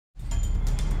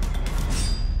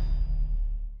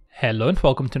Hello and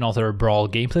welcome to another Brawl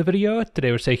gameplay video. Today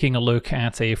we're taking a look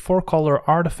at a 4-color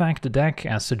artifact deck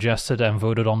as suggested and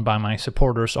voted on by my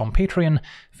supporters on Patreon,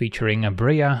 featuring a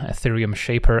Breya, Etherium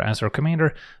Shaper as our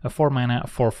commander, a 4-mana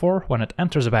 4/4. When it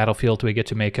enters a battlefield we get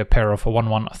to make a pair of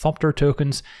 1/1 Thopter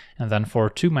tokens, and then for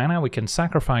 2 mana we can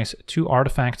sacrifice 2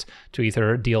 artifacts to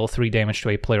either deal 3 damage to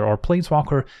a player or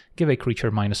planeswalker, give a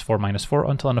creature -4/-4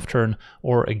 until end of turn,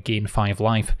 or gain 5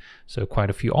 life. So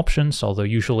quite a few options, although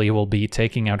usually we'll be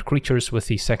taking out creatures with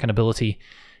the second ability.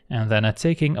 And then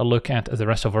taking a look at the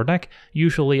rest of our deck,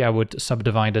 usually I would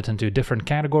subdivide it into different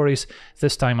categories.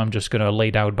 This time I'm just going to lay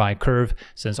it out by curve,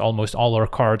 since almost all our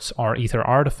cards are either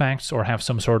artifacts or have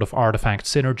some sort of artifact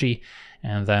synergy.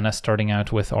 And then starting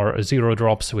out with our 0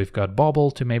 drops, we've got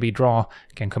Bauble to maybe draw,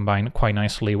 can combine quite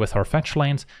nicely with our fetch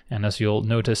lands, and as you'll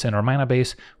notice in our mana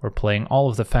base, we're playing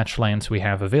all of the fetch lands we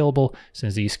have available,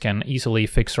 since these can easily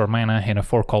fix our mana in a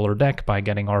 4-color deck by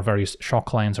getting our various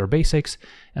shock lands or basics.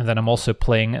 And then I'm also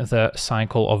playing the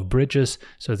cycle of bridges,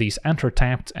 so these enter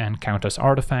tapped and count as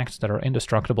artifacts that are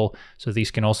indestructible, so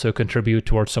these can also contribute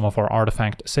towards some of our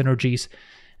artifact synergies.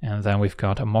 And then we've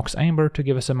got a Mox Amber to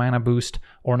give us a mana boost,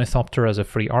 Ornithopter as a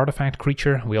free artifact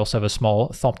creature. We also have a small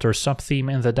Thopter sub-theme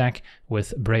in the deck,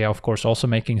 with Breya of course also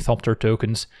making Thopter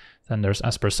tokens. Then there's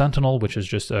Esper Sentinel, which is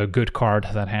just a good card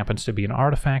that happens to be an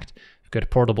artifact. We've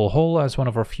got Portable Hole as one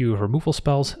of our few removal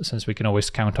spells, since we can always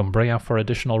count on Breya for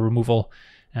additional removal.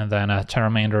 And then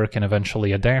Terramander can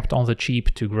eventually adapt on the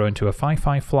cheap to grow into a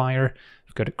 5/5 flyer.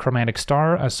 We've got Chromatic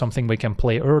Star as something we can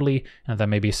play early and then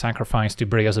maybe sacrifice to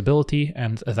Breya's ability,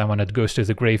 and then when it goes to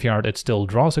the graveyard it still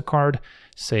draws a card.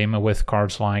 Same with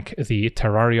cards like the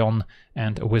Terrarion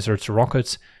and Wizard's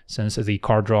Rockets, since the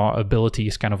card draw ability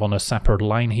is kind of on a separate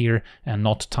line here and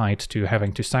not tied to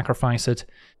having to sacrifice it.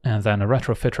 And then a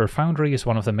Retrofitter Foundry is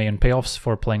one of the main payoffs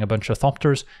for playing a bunch of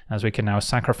Thopters, as we can now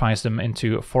sacrifice them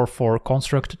into 4/4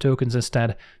 construct tokens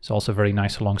instead. It's also very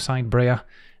nice alongside Breya.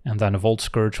 And then a Volt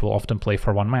Scourge will often play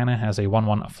for 1 mana as a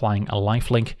 1/1 flying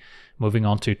lifelink. Moving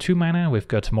on to 2 mana, we've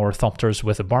got more Thopters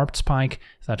with a Barbed Spike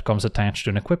that comes attached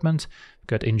to an equipment. We've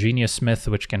got Ingenious Smith,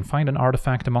 which can find an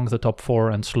artifact among the top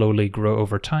 4 and slowly grow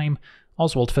over time.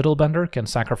 Oswald Fiddlebender can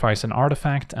sacrifice an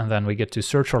artifact, and then we get to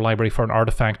search our library for an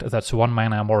artifact that's 1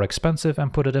 mana more expensive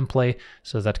and put it in play,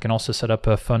 so that can also set up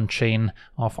a fun chain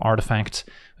of artifacts.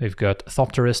 We've got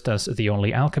Thopterist as the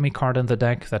only alchemy card in the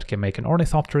deck that can make an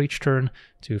Ornithopter each turn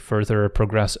to further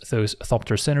progress those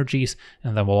Thopter synergies,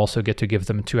 and then we'll also get to give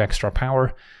them 2 extra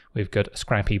power. We've got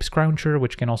Scrapheap Scrounger,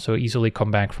 which can also easily come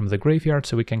back from the graveyard,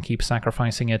 so we can keep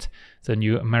sacrificing it. The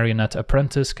new Marionette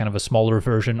Apprentice, kind of a smaller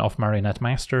version of Marionette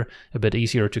Master, a bit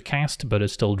easier to cast, but it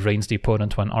still drains the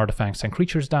opponent when artifacts and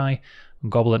creatures die.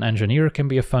 Goblin Engineer can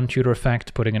be a fun tutor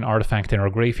effect, putting an artifact in our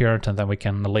graveyard, and then we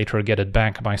can later get it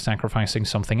back by sacrificing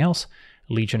something else.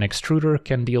 Legion Extruder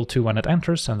can deal 2 when it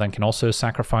enters, and then can also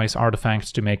sacrifice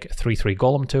artifacts to make 3/3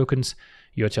 Golem tokens.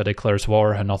 Yotja Declares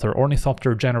War, another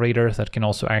Ornithopter generator that can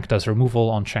also act as removal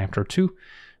on Chapter 2.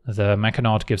 The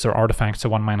MacLeod gives our artifacts a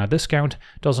 1 mana discount,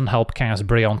 doesn't help cast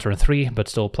Breya on turn 3, but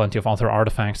still plenty of other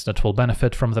artifacts that will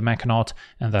benefit from the MacLeod,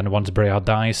 and then once Breya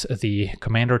dies, the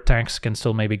commander tax can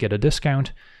still maybe get a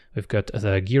discount. We've got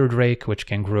the Gear Drake, which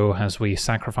can grow as we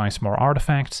sacrifice more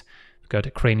artifacts. We've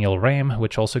got Cranial Ram,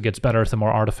 which also gets better the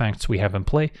more artifacts we have in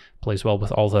play, plays well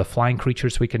with all the flying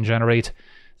creatures we can generate.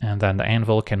 And then the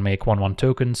Anvil can make 1/1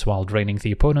 tokens while draining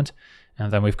the opponent.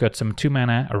 And then we've got some 2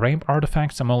 mana ramp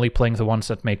artifacts. I'm only playing the ones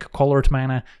that make colored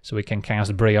mana, so we can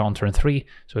cast Breya on turn 3.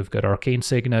 So we've got Arcane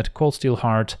Signet, Cold Steel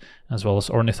Heart, as well as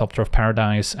Ornithopter of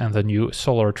Paradise, and the new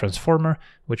Solar Transformer,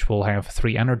 which will have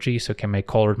 3 energy, so can make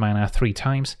colored mana 3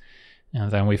 times. And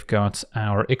then we've got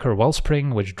our Ichor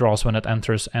Wellspring, which draws when it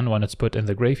enters and when it's put in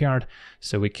the graveyard,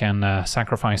 so we can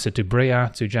sacrifice it to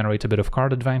Breya to generate a bit of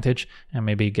card advantage and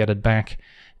maybe get it back.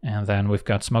 And then we've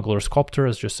got Smuggler's Copter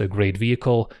as just a great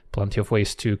vehicle, plenty of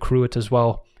ways to crew it as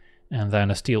well. And then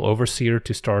a Steel Overseer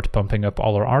to start pumping up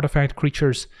all our artifact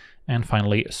creatures. And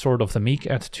finally, Sword of the Meek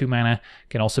at 2 mana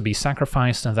can also be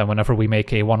sacrificed, and then whenever we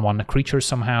make a 1/1 creature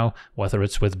somehow, whether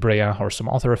it's with Breya or some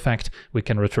other effect, we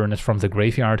can return it from the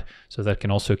graveyard, so that can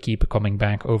also keep coming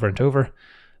back over and over.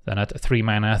 Then at 3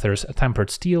 mana there's a Tempered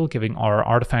Steel, giving our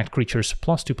artifact creatures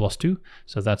 +2/+2,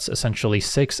 so that's essentially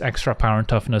 6 extra power and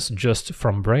toughness just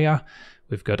from Breya.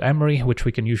 We've got Emery, which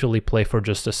we can usually play for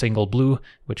just a single blue,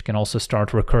 which can also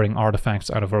start recurring artifacts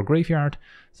out of our graveyard.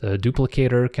 The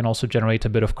Duplicator can also generate a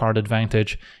bit of card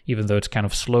advantage, even though it's kind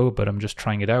of slow, but I'm just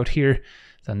trying it out here.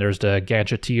 Then there's the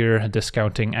Gadgeteer,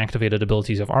 discounting activated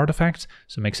abilities of artifacts,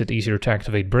 so it makes it easier to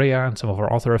activate Breya and some of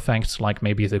our other effects, like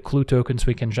maybe the clue tokens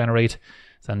we can generate.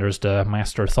 Then there's the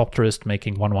Master Thopterist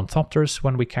making 1/1 Thopters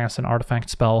when we cast an artifact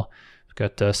spell. We've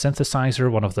got the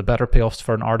Synthesizer, one of the better payoffs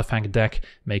for an artifact deck,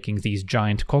 making these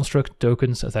giant construct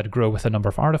tokens that grow with the number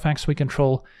of artifacts we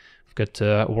control. We've got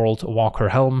the World Walker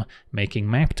Helm, making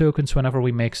map tokens whenever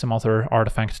we make some other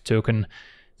artifact token.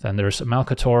 Then there's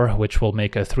Malcator, which will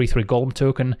make a 3/3 Golem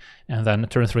token, and then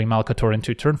turn 3 Malcator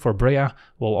into turn 4 Breya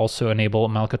will also enable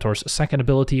Malcator's second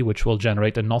ability, which will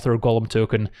generate another Golem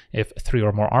token if 3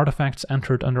 or more artifacts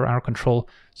entered under our control,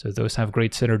 so those have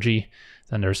great synergy.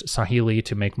 Then there's Saheeli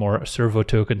to make more servo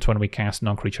tokens when we cast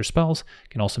non-creature spells,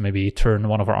 can also maybe turn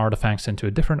one of our artifacts into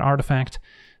a different artifact.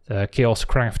 The Chaos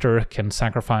Crafter can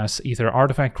sacrifice either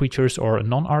artifact creatures or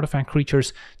non-artifact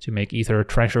creatures to make either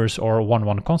treasures or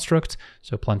 1/1 construct,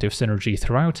 so plenty of synergy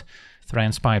throughout.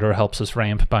 Thran Spider helps us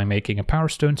ramp by making a Power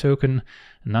Stone token.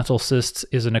 Nettle Cysts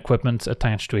is an equipment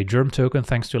attached to a Germ token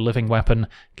thanks to a Living Weapon,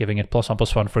 giving it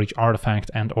 +1/+1 for each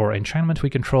artifact and or enchantment we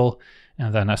control.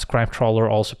 And then a Scrap Trawler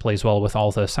also plays well with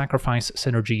all the sacrifice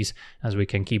synergies, as we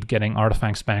can keep getting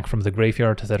artifacts back from the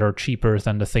graveyard that are cheaper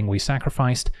than the thing we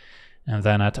sacrificed. And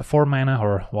then at 4 mana,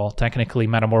 or well, technically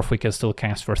Metamorph we can still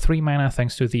cast for 3 mana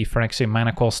thanks to the Phyrexian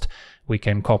mana cost. We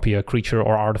can copy a creature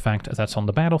or artifact that's on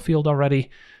the battlefield already.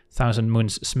 Thousand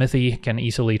Moons Smithy can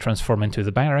easily transform into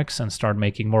the barracks and start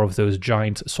making more of those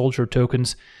giant soldier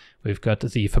tokens. We've got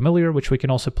the Familiar, which we can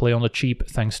also play on the cheap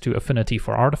thanks to affinity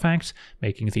for artifacts,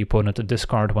 making the opponent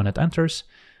discard when it enters.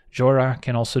 Jorah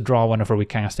can also draw whenever we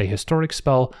cast a historic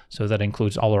spell, so that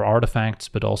includes all our artifacts,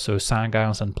 but also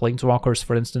sagas and planeswalkers,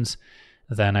 for instance.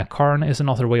 Then Karn is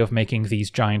another way of making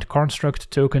these giant construct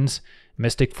tokens.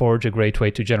 Mystic Forge, a great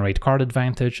way to generate card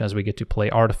advantage, as we get to play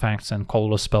artifacts and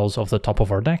colorless spells off the top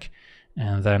of our deck.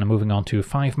 And then moving on to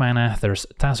 5 mana, there's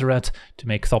Tezzeret to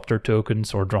make Thopter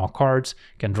tokens or draw cards.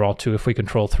 Can draw 2 if we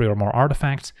control 3 or more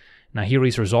artifacts.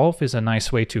 Nahiri's Resolve is a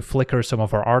nice way to flicker some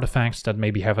of our artifacts that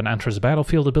maybe have an enters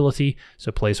battlefield ability,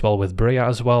 so plays well with Breya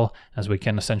as well, as we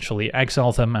can essentially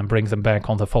exile them and bring them back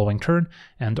on the following turn,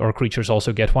 and our creatures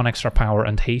also get 1 extra power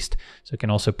and haste, so it can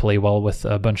also play well with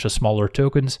a bunch of smaller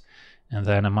tokens. And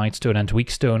then a Mightstone and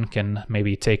Weakstone can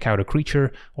maybe take out a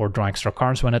creature or draw extra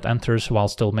cards when it enters while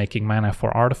still making mana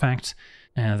for artifacts.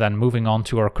 And then moving on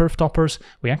to our curve toppers,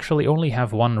 we actually only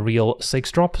have 1 real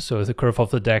 6-drop, so the curve of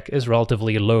the deck is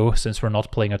relatively low since we're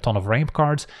not playing a ton of ramp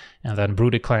cards. And then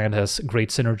Broodiclad has great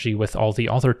synergy with all the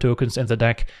other tokens in the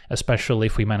deck, especially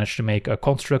if we manage to make a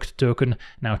construct token,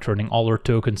 now turning all our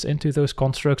tokens into those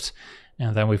constructs.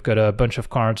 And then we've got a bunch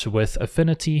of cards with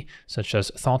affinity, such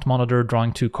as Thought Monitor,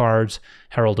 drawing 2 cards.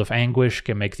 Herald of Anguish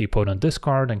can make the opponent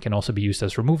discard and can also be used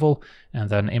as removal.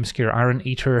 And then Imskir Iron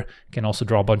Eater can also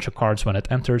draw a bunch of cards when it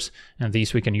enters. And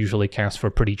these we can usually cast for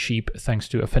pretty cheap thanks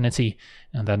to affinity.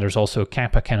 And then there's also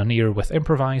Kappa Cannoneer with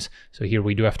Improvise. So here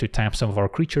we do have to tap some of our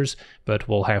creatures, but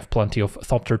we'll have plenty of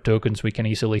Thopter tokens we can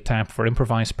easily tap for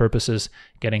Improvise purposes,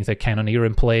 getting the Cannoneer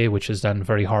in play, which is then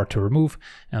very hard to remove,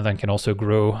 and then can also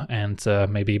grow and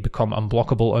maybe become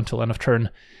unblockable until end of turn.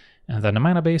 And then the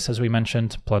mana base, as we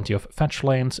mentioned, plenty of fetch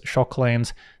lands, shock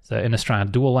lands, the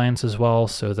Innistrad dual lands as well,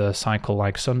 so the cycle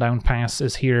like Sundown Pass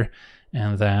is here.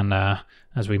 And then,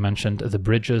 as we mentioned, the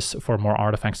bridges for more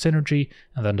artifact synergy,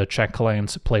 and then the check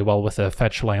lands play well with the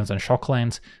fetch lands and shock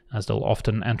lands, as they'll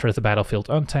often enter the battlefield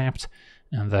untapped.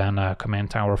 And then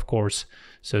Command Tower, of course.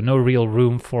 So no real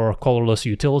room for colorless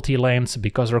utility lands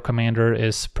because our commander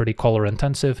is pretty color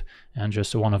intensive, and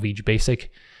just 1 of each basic.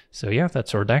 So yeah,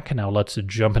 that's our deck. Now let's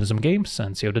jump into some games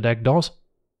and see how the deck does.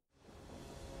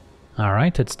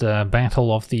 Alright, it's the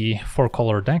battle of the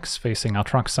 4-color decks facing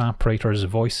Atraxa, Praetors,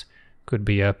 Voice. Could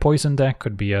be a Poison deck,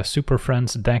 could be a Super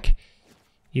Friends deck.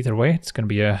 Either way, it's going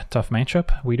to be a tough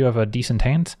matchup. We do have a decent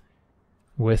hand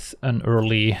with an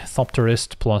early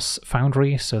Thopterist plus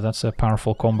Foundry, so that's a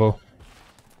powerful combo.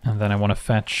 And then I want to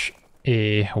fetch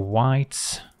a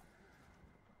white,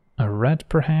 a red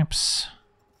perhaps,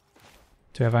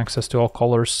 to have access to all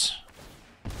colors.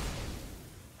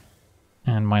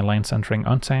 And my lands entering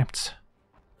untapped.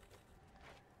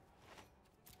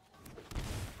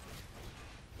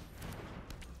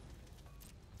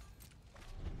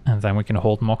 And then we can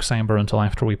hold Mox Amber until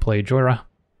after we play Jorah.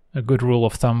 A good rule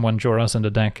of thumb when Jorah's in the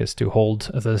deck is to hold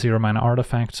the 0-mana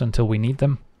artifacts until we need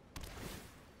them.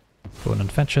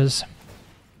 Opponent fetches.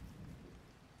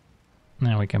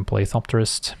 Now we can play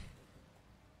Thopterist,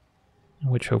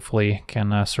 which hopefully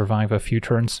can survive a few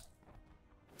turns.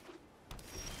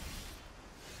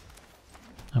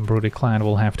 And Broodiclad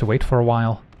will have to wait for a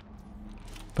while.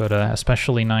 But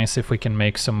especially nice if we can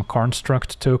make some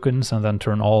construct tokens and then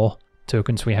turn all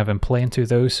tokens we have in play into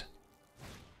those.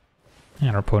 And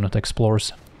our opponent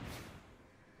explores.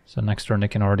 So next turn they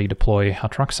can already deploy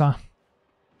Atraxa.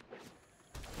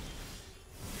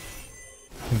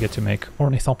 We get to make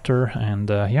Ornithopter, and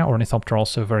yeah, Ornithopter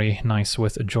also very nice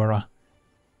with Jura.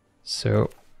 So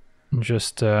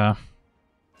just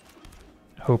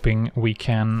hoping we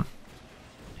can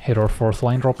hit our 4th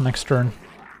line drop next turn,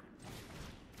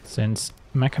 since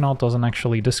MacLeod doesn't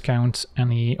actually discount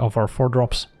any of our 4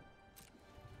 drops,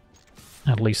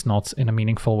 at least not in a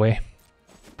meaningful way.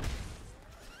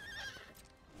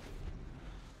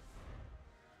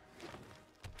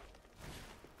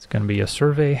 It's gonna be a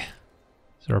survey,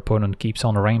 so our opponent keeps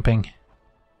on ramping,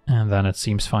 and then it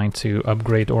seems fine to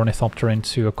upgrade Ornithopter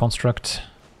into a construct.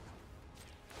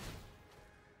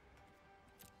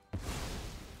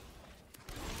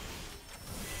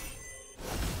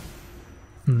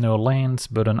 No lands,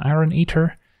 but an Iron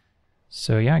Eater.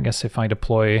 So yeah, I guess if I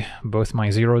deploy both my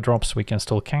 0 drops, we can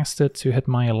still cast it to hit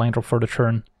my land drop for the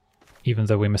turn. Even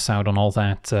though we miss out on all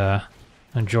that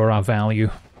Jura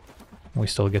value, we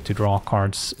still get to draw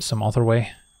cards some other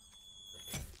way.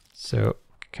 So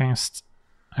cast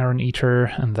Iron Eater,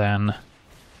 and then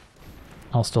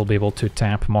I'll still be able to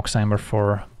tap Moxhammer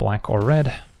for black or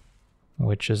red,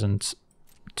 which isn't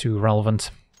too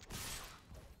relevant.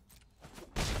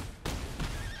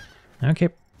 Okay,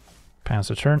 pass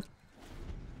the turn.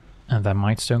 And then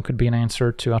Mightstone could be an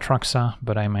answer to Atraxa,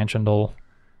 but I imagine they'll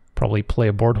probably play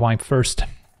a board wipe first.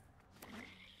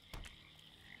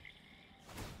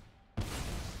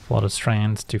 Flooded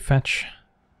Strand to fetch.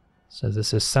 So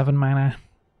this is 7 mana.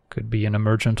 Could be an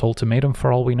Emergent Ultimatum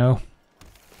for all we know.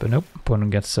 But nope,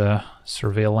 opponent gets a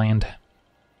Surveil land.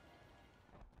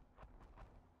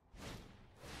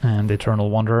 And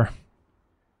Eternal Wanderer.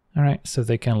 Alright, so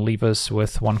they can leave us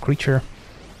with 1 creature.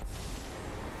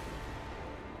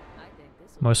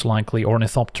 Most likely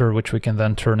Ornithopter, which we can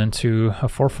then turn into a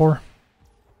 4/4.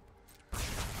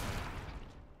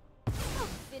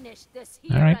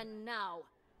 Alright,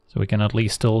 so we can at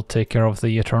least still take care of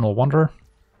the Eternal Wanderer.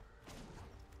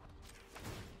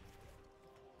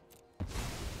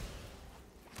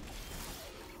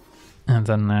 And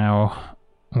then now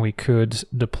we could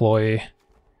deploy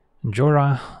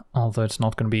Jura, although it's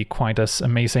not going to be quite as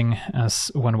amazing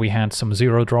as when we had some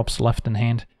 0 drops left in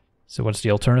hand. So what's the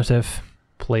alternative?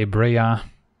 Play Breya,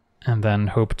 and then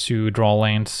hope to draw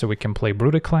land so we can play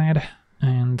Brutaclad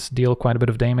and deal quite a bit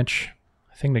of damage.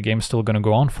 I think the game's still going to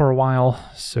go on for a while,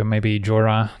 so maybe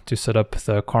Jura to set up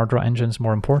the card draw engine's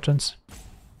more important.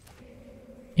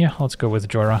 Yeah, let's go with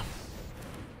Jura.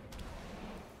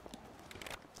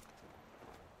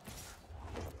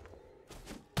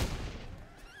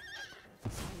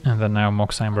 And then now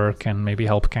Moxhammer can maybe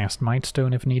help cast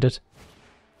Mightstone if needed.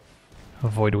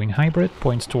 Voidwing Hybrid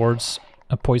points towards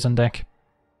a poison deck.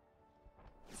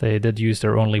 They did use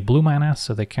their only blue mana,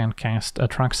 so they can't cast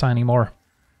Atraxa anymore.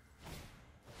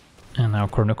 And now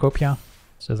Cornucopia,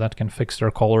 so that can fix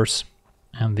their colors.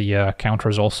 And the counter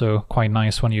is also quite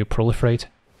nice when you proliferate.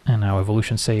 And now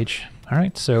Evolution Sage.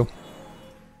 Alright, so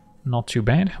not too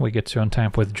bad. We get to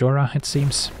untap with Jura, it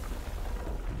seems.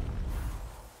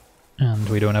 And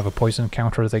we don't have a poison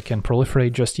counter they can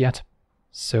proliferate just yet.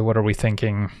 So what are we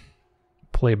thinking?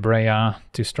 Play Breya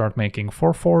to start making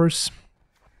 4/4s.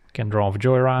 Can draw off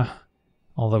Jura.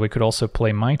 Although we could also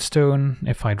play Mightstone.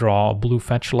 If I draw a blue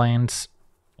fetch land,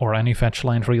 or any fetch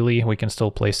land really, we can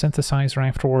still play Synthesizer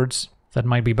afterwards. That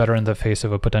might be better in the face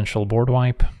of a potential board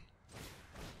wipe.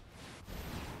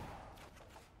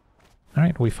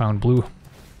 Alright, we found blue.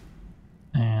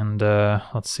 And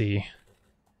let's see.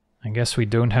 I guess we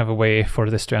don't have a way for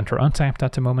this to enter untapped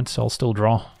at the moment, so I'll still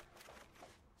draw.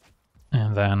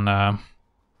 And then,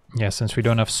 yeah, since we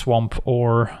don't have Swamp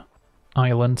or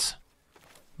Island,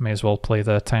 may as well play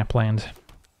the tap land.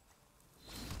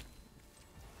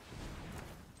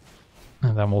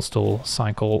 And then we'll still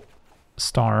cycle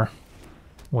Star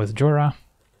with Jura.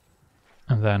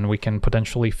 And then we can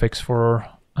potentially fix for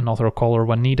another color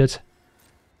when needed.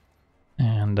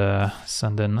 And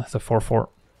send in the 4/4.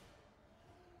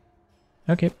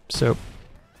 Okay, so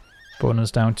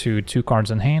opponent's down to 2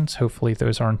 cards in hand. Hopefully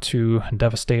those aren't too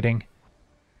devastating.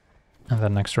 And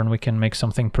then next turn we can make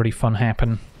something pretty fun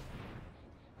happen.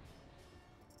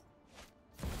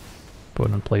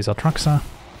 Opponent plays Atraxa.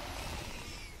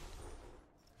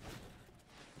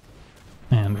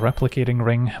 And Replicating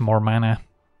Ring, more mana,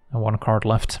 and 1 card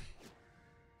left.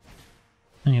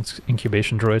 And it's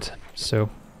Incubation Druid, so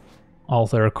all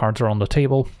their cards are on the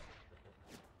table.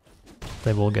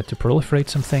 They will get to proliferate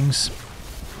some things.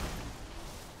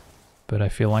 But I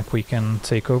feel like we can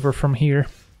take over from here.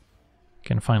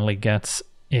 Can finally get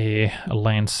a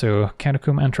land, so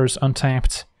Catacomb enters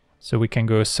untapped. So we can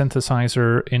go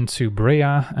Synthesizer into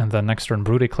Breya, and then next turn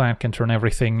Brutaclad can turn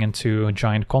everything into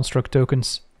giant construct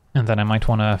tokens. And then I might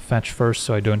want to fetch first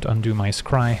so I don't undo my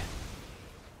scry.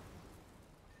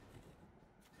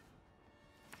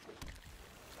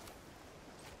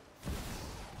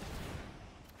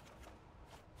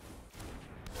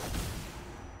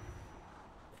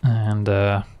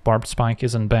 And Barbed Spike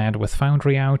isn't bad with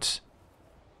Foundry out,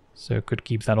 so could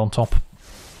keep that on top.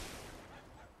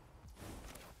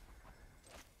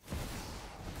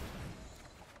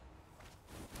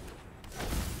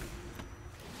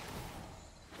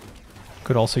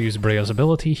 Could also use Breya's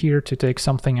ability here to take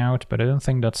something out, but I don't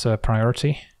think that's a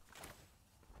priority.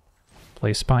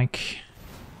 Play Spike.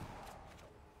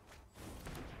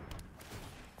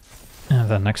 And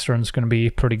then next turn's gonna be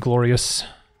pretty glorious.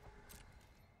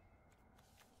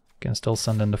 Can still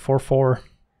send in the 4/4.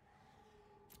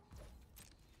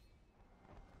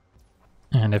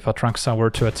 And if Atraxa were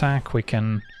to attack, we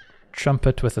can jump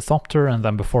it with the Thopter and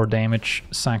then before damage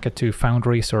sack it to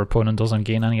Foundry so our opponent doesn't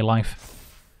gain any life.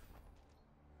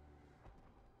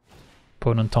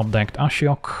 Opponent top decked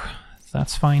Ashiok,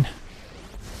 that's fine.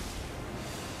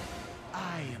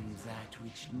 I am that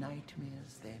which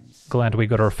nightmares them. Glad we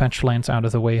got our fetch lands out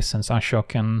of the way since Ashiok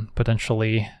can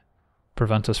potentially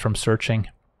prevent us from searching.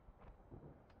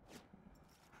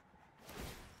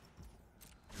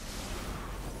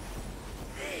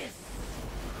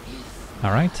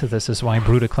 Alright, this is why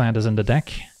Brutaclad is in the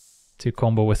deck, to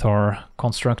combo with our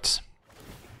constructs.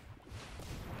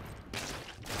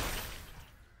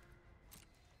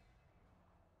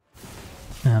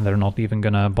 And they're not even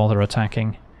gonna bother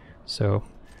attacking, so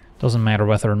doesn't matter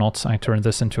whether or not I turn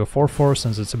this into a 4/4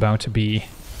 since it's about to be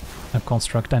a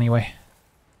construct anyway.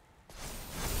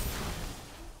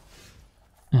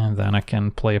 And then I can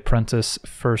play Apprentice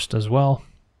first as well.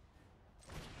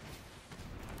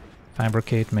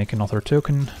 Fabricate, make another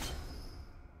token,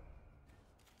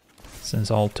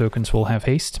 since all tokens will have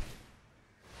haste.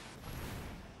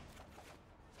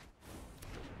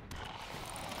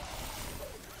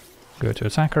 Go to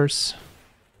attackers.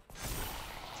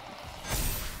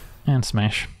 And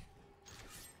smash.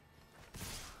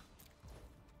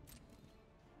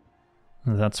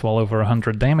 That's well over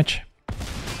 100 damage.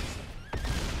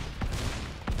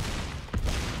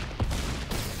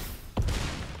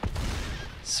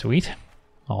 Sweet.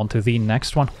 On to the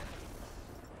next one.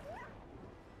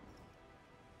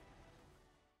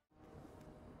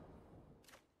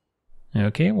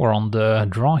 Okay, we're on the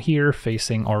draw here,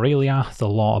 facing Aurelia, the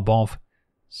law above.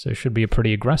 So it should be a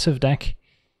pretty aggressive deck.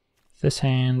 This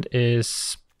hand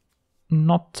is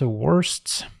not the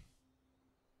worst.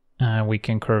 We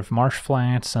can curve Marsh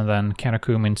Flats and then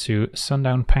Catacomb into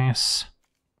Sundown Pass.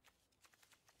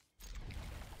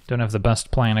 Don't have the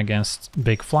best plan against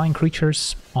big flying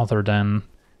creatures, other than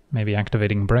maybe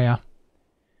activating Breya.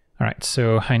 Alright,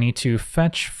 so I need to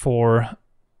fetch for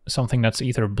something that's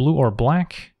either blue or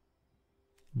black.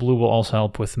 Blue will also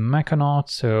help with MacLeod,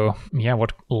 so yeah,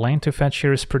 what land to fetch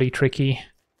here is pretty tricky.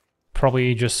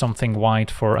 Probably just something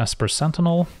white for Esper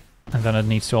Sentinel, and then it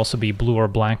needs to also be blue or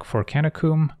black for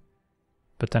Catacomb.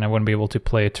 But then I wouldn't be able to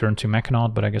play a turn to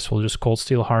MacLeod, but I guess we'll just Cold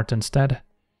Steel Heart instead.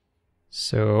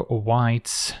 So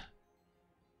white,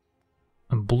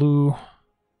 blue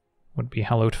would be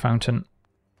Hallowed Fountain.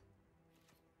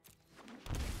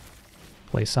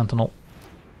 Play Sentinel.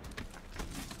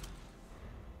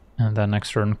 And then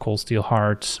next turn Cold Steel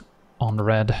Heart on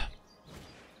red.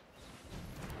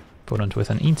 Opponent with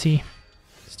an Inti.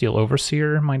 Steel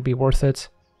Overseer might be worth it.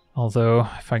 Although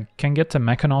if I can get the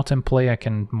MacLeod in play, I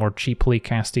can more cheaply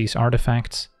cast these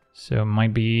artifacts. So it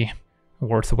might be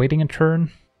worth waiting a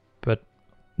turn. But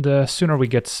the sooner we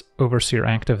get Overseer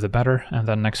active, the better. And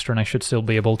then next turn I should still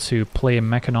be able to play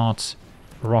MacLeod,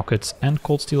 Rockets, and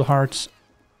Cold Steel Hearts.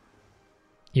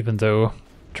 Even though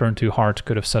turn 2 Heart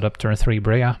could have set up turn 3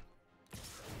 Breya.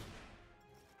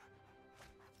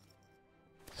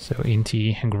 So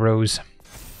Inti grows.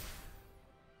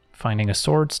 Finding a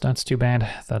Swords, that's too bad.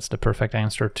 That's the perfect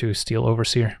answer to Steel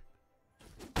Overseer.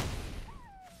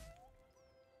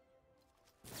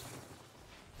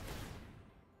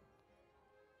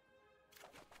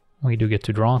 We do get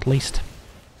to draw at least.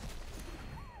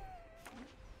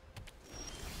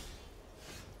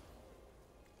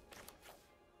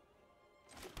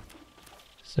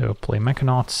 So play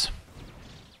MacLeod.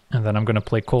 And then I'm going to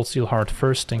play Cold Steel Heart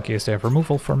first in case they have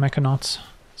removal for MacLeod,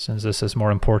 since this is more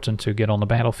important to get on the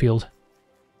battlefield.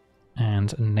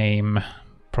 And name,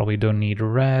 probably don't need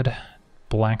red,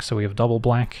 black, so we have double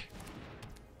black.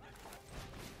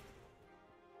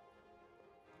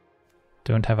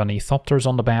 Don't have any Thopters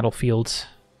on the battlefield,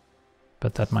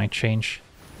 but that might change.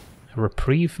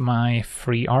 Reprieve my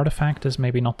free artifact is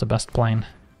maybe not the best plan.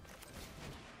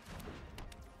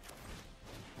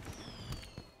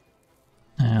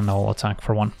 and I'll attack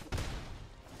for 1.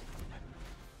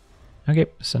 Okay,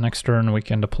 so next turn we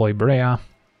can deploy Breya,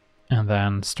 and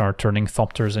then start turning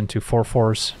Thopters into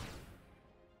 4/4s.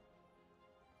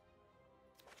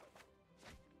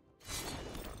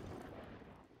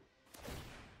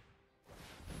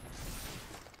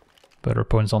 But our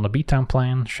opponent's on the beatdown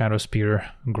plan, Shadow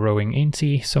Spear growing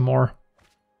Inti some more.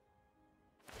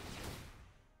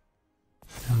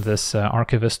 And this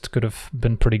Archivist could have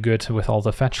been pretty good with all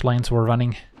the fetch lanes we're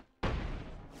running.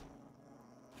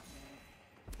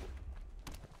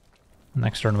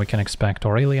 Next turn we can expect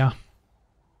Aurelia.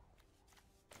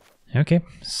 Okay,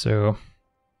 so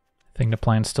I think the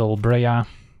plan's still Breya.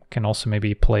 Can also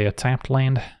maybe play a tapped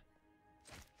land.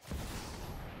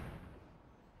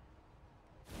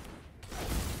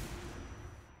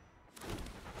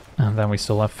 And then we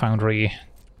still have Foundry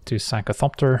to sack a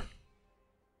Thopter.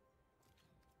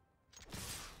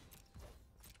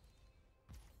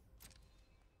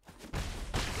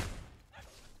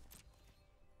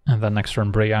 And then next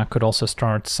turn Breya could also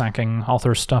start sacking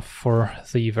other stuff for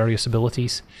the various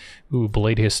abilities. Ooh,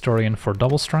 Blade Historian for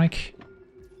double strike.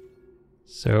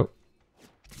 So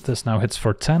this now hits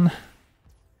for 10.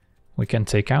 We can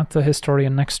take out the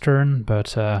Historian next turn,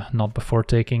 but not before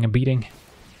taking a beating.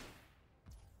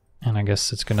 And I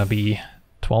guess it's gonna be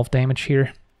 12 damage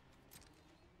here.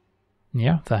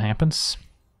 Yeah, that happens.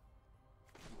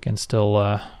 Can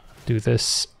still do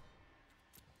this.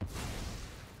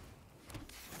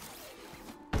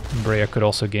 Breya could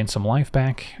also gain some life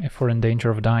back if we're in danger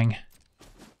of dying.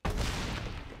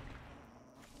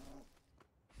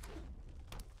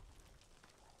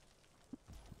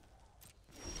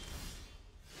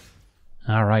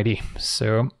 Alrighty,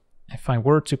 so if I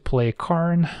were to play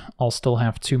Karn, I'll still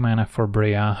have 2 mana for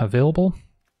Breya available,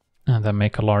 and then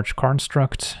make a large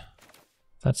construct.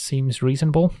 That seems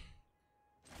reasonable.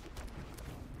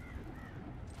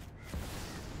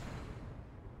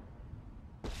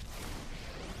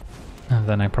 And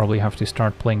then I probably have to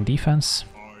start playing defense.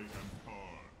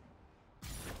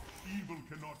 Evil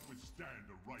cannot withstand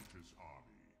a righteous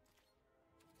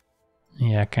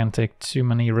army. Yeah, can't take too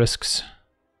many risks.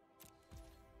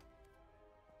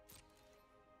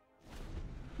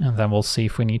 And then we'll see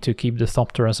if we need to keep the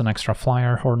Thopter as an extra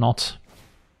flyer or not.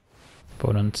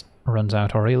 Opponent runs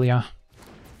out Aurelia.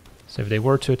 So if they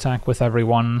were to attack with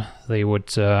everyone, they would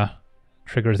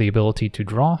trigger the ability to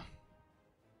draw.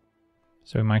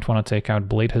 So we might want to take out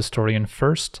Blade Historian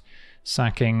first,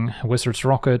 sacking Wizard's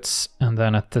Rockets, and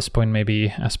then at this point maybe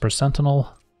Esper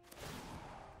Sentinel.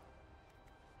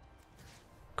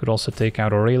 Could also take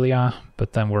out Aurelia,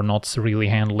 but then we're not really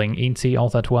handling Inti all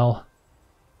that well.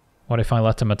 What if I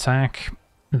let them attack?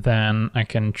 Then I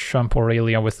can chump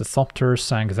Aurelia with the Thopter,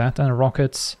 sack that and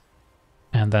Rockets,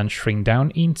 and then shrink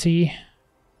down Inti.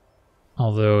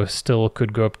 Although still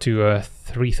could go up to a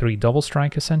 3/3 double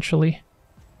strike essentially.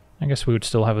 I guess we would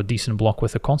still have a decent block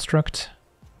with the Construct.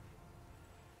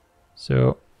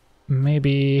 So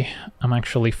maybe I'm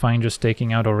actually fine just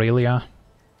taking out Aurelia.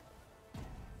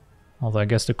 Although I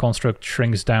guess the Construct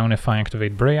shrinks down if I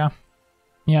activate Breya.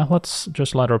 Yeah, let's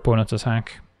just let our opponent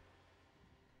attack.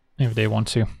 If they want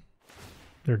to.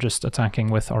 They're just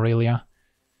attacking with Aurelia.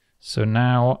 So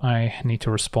now I need to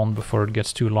respond before it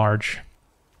gets too large.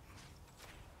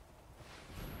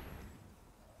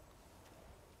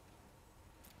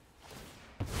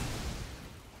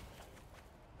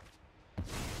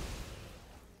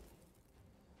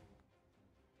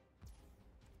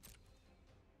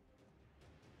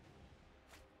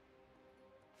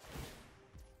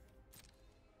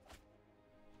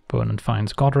 Opponent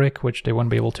finds Godric, which they won't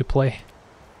be able to play.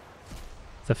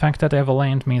 The fact that they have a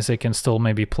land means they can still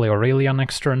maybe play Aurelia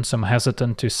next turn, so I'm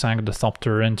hesitant to sack the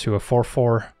Thopter into a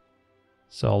 4/4.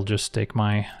 So I'll just take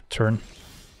my turn.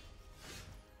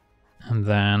 And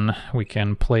then we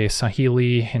can play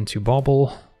Saheeli into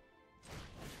Bauble.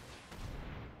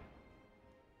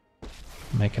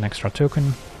 Make an extra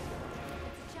token.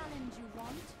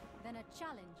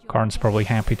 Karn's probably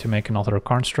happy to make another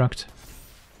construct.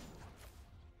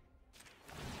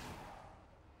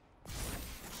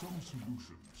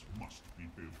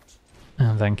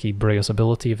 And then keep Breya's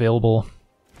ability available.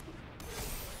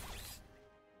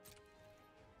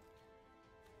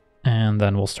 And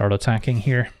then we'll start attacking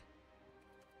here.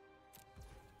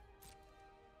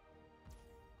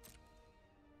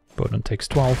 Opponent takes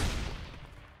 12.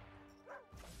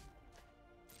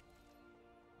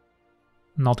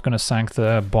 Not gonna sack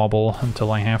the Bauble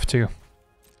until I have to.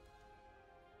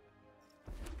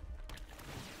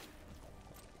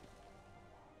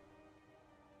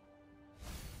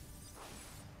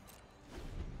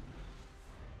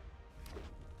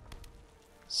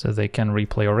 So they can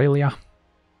replay Aurelia.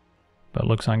 But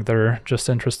looks like they're just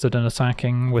interested in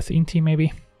attacking with Inti,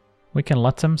 maybe. We can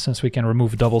let them, since we can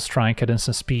remove double strike at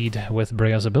instant speed with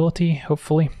Breya's ability,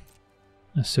 hopefully.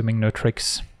 Assuming no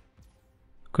tricks.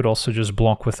 Could also just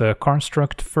block with a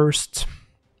construct first,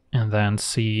 and then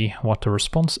see what the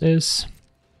response is.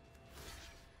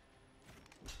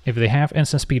 If they have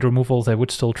instant speed removal, they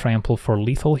would still trample for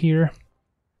lethal here.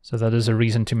 So that is a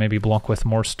reason to maybe block with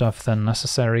more stuff than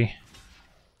necessary.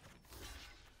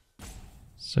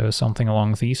 So something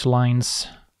along these lines.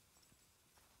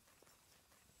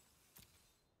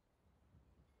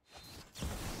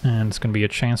 And it's going to be a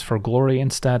chance for glory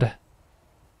instead.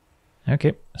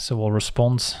 Okay, so we'll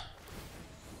respond.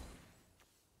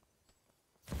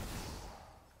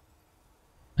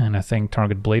 And I think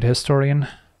target Blade Historian.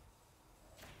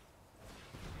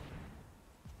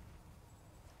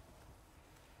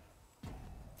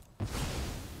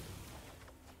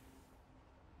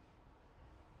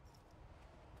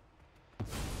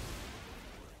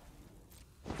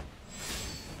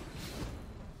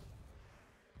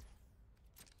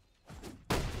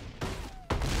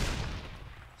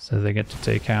 So they get to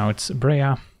take out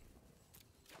Breya.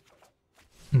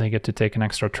 They get to take an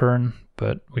extra turn,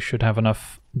 but we should have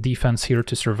enough defense here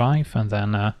to survive, and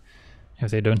then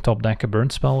if they don't top deck a burn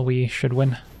spell, we should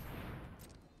win.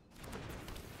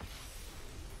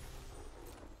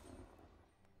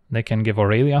 They can give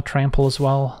Aurelia trample as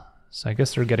well, so I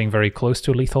guess they're getting very close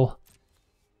to lethal.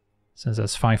 Since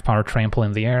that's 5 power trample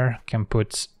in the air, can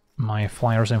put my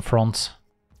flyers in front,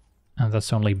 and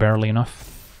that's only barely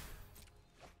enough.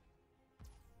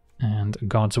 And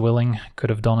God's willing,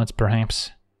 could have done it perhaps.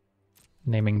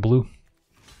 Naming blue.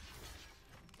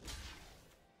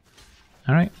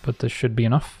 Alright, but this should be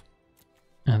enough.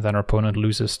 And then our opponent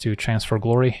loses to Chance for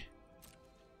Glory.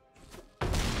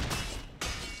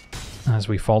 As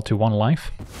we fall to 1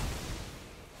 life.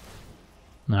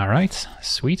 Alright,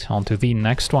 sweet, on to the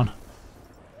next one.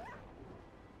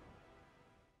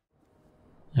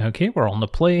 Okay, we're on the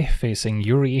play, facing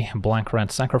Juri,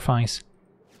 Black-Red Sacrifice.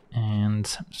 And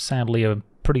sadly a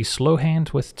pretty slow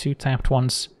hand with 2 tapped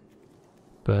ones.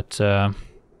 But yeah,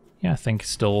 I think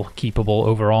still keepable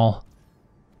overall.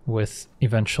 With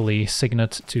eventually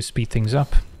Signet to speed things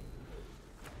up.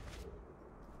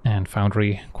 And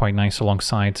Foundry quite nice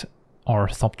alongside our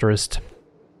Thopterist.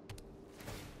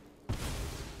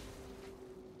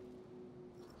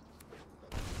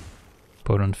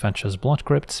 Opponent fetches Blood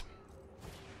Crypt.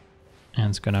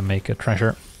 And it's gonna make a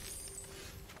treasure.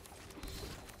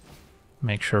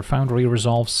 Make sure Foundry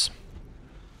resolves.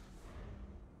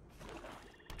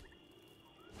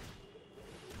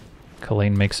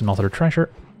 Kalane makes another treasure.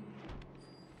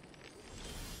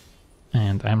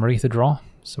 And Emery to draw,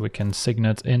 so we can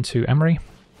Signet into Emery.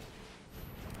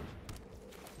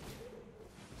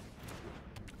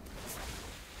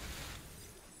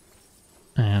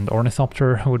 And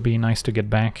Ornithopter would be nice to get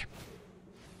back.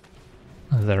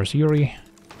 There's Juri.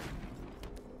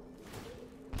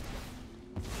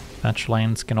 Fetch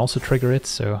lands can also trigger it,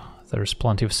 so there's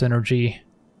plenty of synergy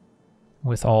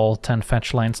with all 10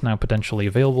 fetch lands now potentially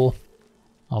available.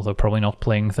 Although probably not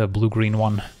playing the blue-green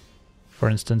one, for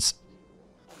instance.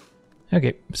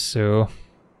 Okay, so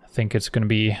I think it's going to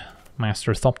be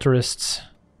Master Thopterists,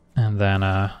 and then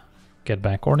get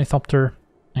back Ornithopter,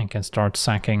 and can start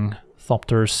sacking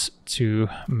Thopters to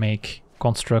make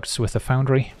constructs with the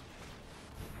Foundry.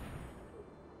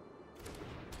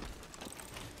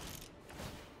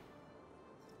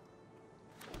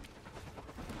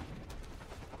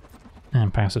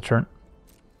 And pass a turn.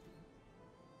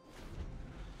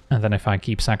 And then if I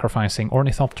keep sacrificing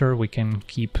Ornithopter, we can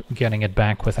keep getting it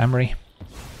back with Emery.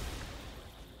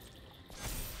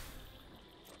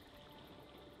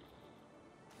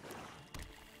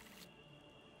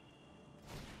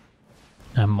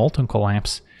 A Molten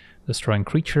Collapse, destroying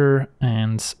creature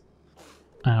and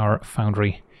our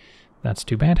Foundry. That's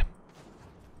too bad.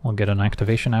 We'll get an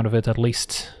activation out of it at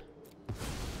least.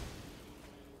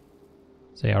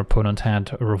 Say our opponent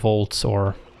had Revolt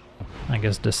or, I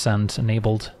guess, Descent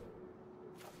enabled.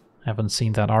 Haven't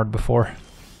seen that art before.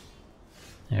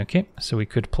 Okay, so we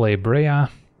could play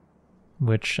Breya,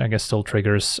 which I guess still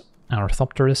triggers our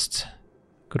Thopterist.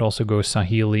 Could also go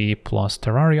Saheeli plus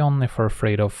Terrarion if we're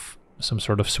afraid of some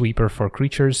sort of sweeper for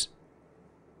creatures.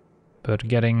 But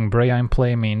getting Breya in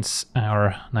play means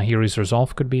our Nahiri's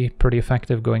Resolve could be pretty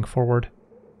effective going forward.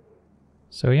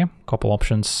 So yeah, couple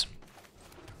options.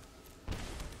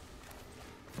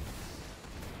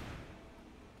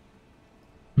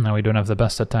 Now we don't have the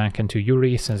best attack into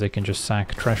Juri, since they can just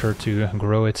sack Treasure to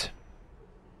grow it.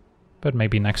 But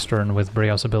maybe next turn with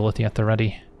Breya's ability at the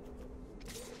ready.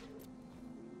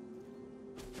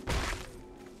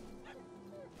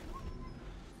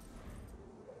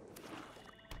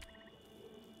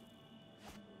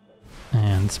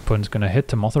 And opponent's gonna hit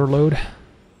the Mother Load.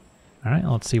 Alright,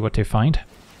 let's see what they find.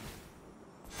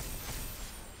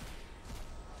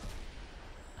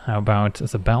 How about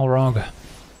the Balrog?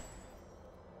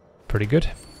 Pretty good.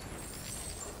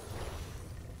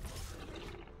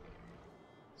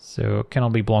 So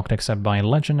cannot be blocked except by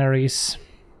legendaries.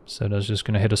 So that's just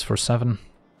gonna hit us for 7.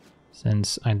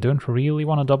 Since I don't really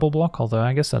want to double block, although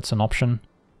I guess that's an option.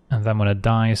 And then when it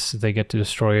dies, they get to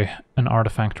destroy an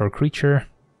artifact or creature,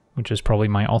 which is probably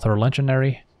my other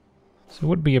legendary. So it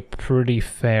would be a pretty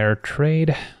fair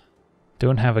trade.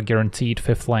 Don't have a guaranteed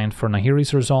 5th land for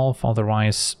Nahiri's Resolve,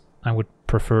 otherwise I would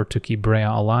prefer to keep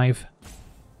Breya alive.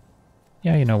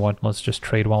 Yeah, you know what, let's just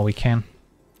trade while we can.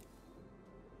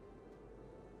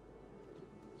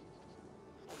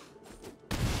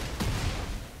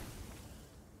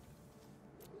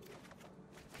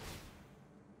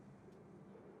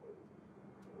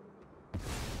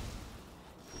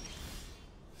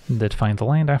 Did find the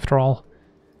land after all.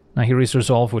 Nahiri's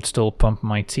Resolve would still pump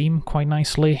my team quite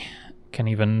nicely. Can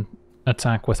even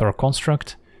attack with our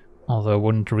construct, although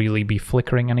wouldn't really be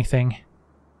flickering anything.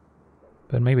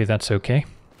 But maybe that's okay.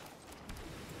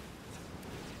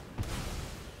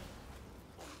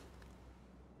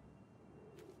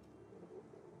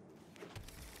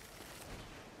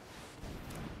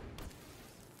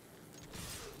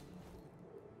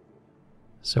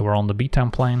 So we're on the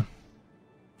beatdown plan.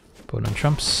 Opponent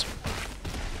jumps.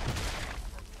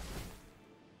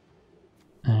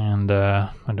 And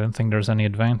I don't think there's any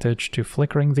advantage to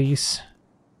flickering these.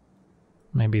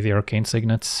 Maybe the Arcane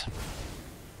Signets.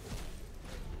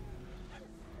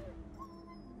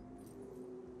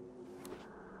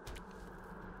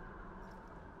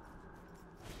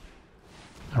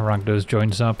 Rakdos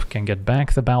joins up, can get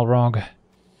back the Balrog.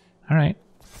 Alright,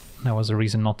 that was a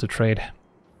reason not to trade.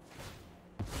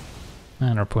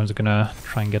 And our opponents are gonna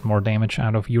try and get more damage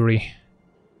out of Juri.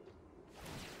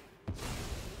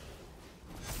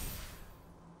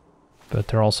 But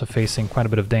they're also facing quite a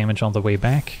bit of damage on the way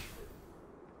back.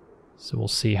 So we'll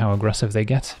see how aggressive they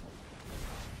get.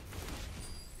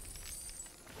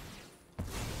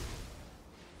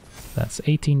 That's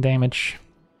 18 damage.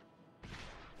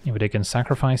 If they can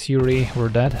sacrifice Juri, we're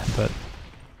dead, but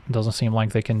it doesn't seem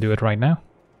like they can do it right now.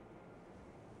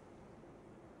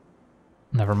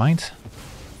 Never mind.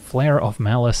 Flare of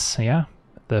Malice, yeah.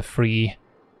 The free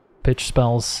pitch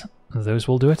spells, those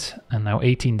will do it. And now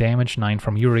 18 damage, 9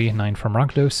 from Juri, 9 from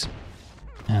Rakdos.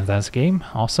 And that's game.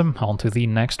 Awesome. On to the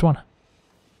next one.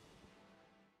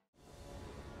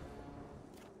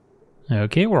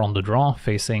 Okay, we're on the draw,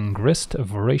 facing Grist,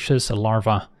 Voracious,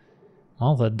 Larva.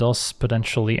 Well, that does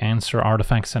potentially answer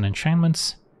artifacts and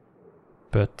enchantments.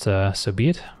 But so be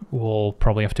it. We'll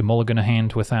probably have to mulligan a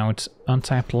hand without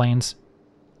untapped lanes.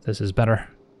 This is better.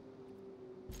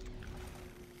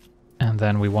 And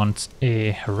then we want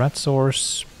a red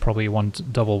source, probably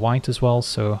want double white as well,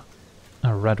 so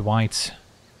a red-white.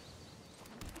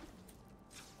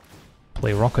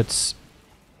 Play rockets.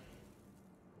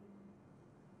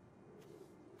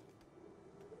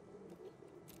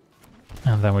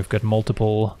 And then we've got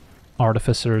multiple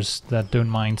artificers that don't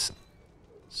mind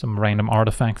some random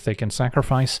artifact they can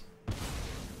sacrifice.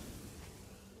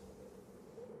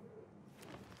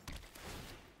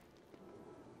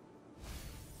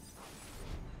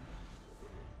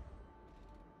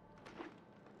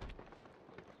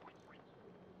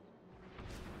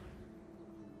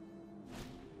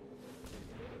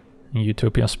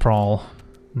 Utopia Sprawl,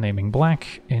 naming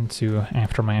black into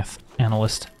Aftermath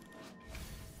Analyst.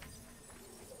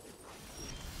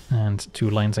 And 2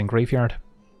 lands in Graveyard.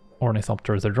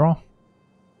 Ornithopter the draw.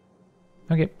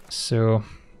 Okay, so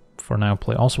for now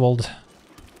play Oswald.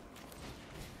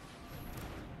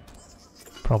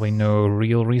 Probably no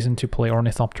real reason to play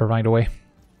Ornithopter right away.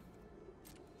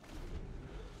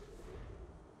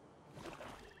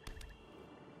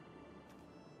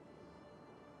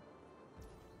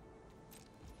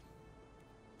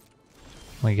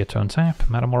 We get to untap,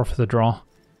 Metamorph the draw.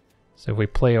 So if we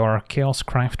play our Chaos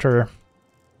Crafter,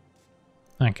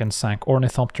 I can sack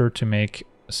Ornithopter to make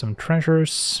some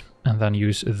treasures, and then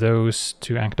use those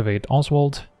to activate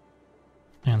Oswald,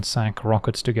 and sack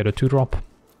Rockets to get a 2-drop.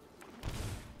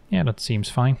 Yeah, that seems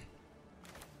fine.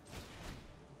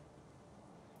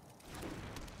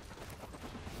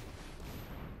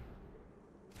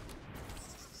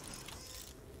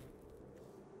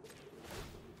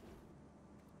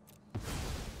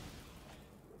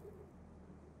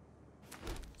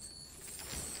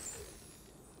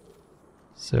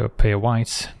 So pay a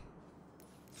white,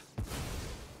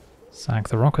 sack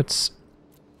the rockets,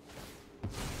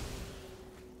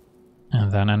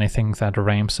 and then anything that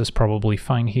ramps is probably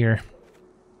fine here.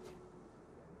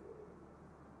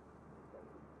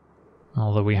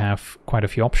 Although we have quite a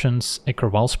few options. Ichor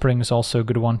Wellspring is also a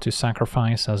good one to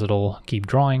sacrifice, as it'll keep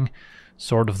drawing.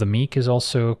 Sword of the Meek is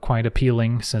also quite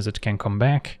appealing, since it can come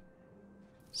back.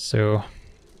 So,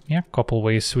 yeah, a couple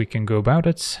ways we can go about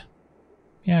it.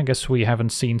 Yeah, I guess we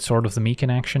haven't seen Sword of the Meek in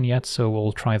action yet, so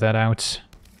we'll try that out.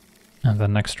 And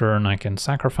then next turn I can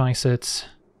sacrifice it.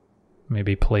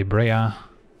 Maybe play Breya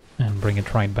and bring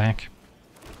it right back.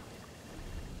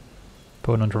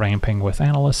 Opponent ramping with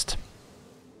Analyst.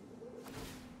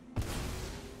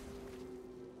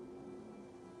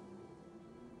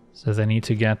 So they need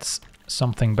to get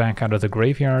something back out of the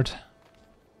graveyard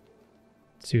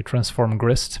to transform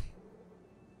Grist.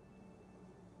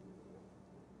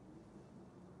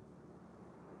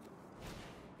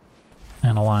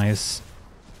 Analyze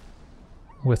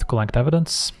with Collect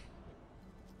Evidence.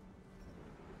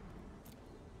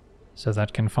 So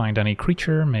that can find any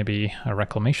creature, maybe a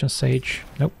Reclamation Sage.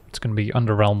 Nope, it's going to be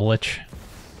Underrealm Lich.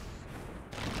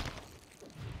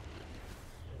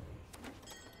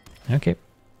 Okay,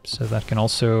 so that can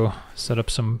also set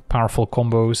up some powerful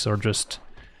combos or just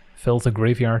fill the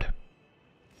graveyard.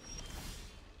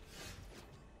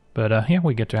 But yeah,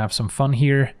 we get to have some fun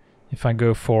here. If I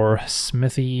go for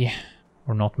Smithy,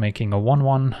 we're not making a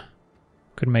 1-1.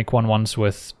 Could make 1-1s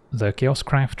with the Chaos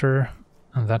Crafter,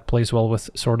 and that plays well with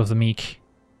Sword of the Meek.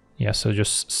 Yeah, so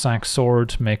just sack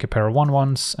Sword, make a pair of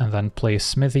 1-1s, and then play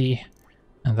Smithy,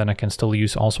 and then I can still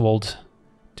use Oswald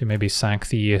to maybe sack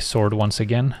the Sword once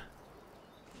again.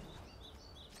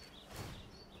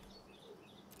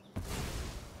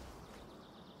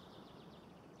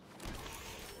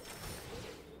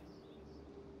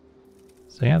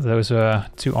 So yeah, those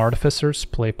two Artificers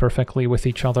play perfectly with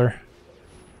each other.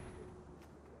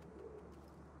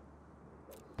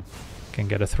 Can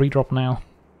get a 3-drop now.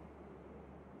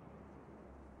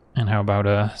 And how about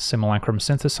a Simulacrum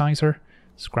Synthesizer?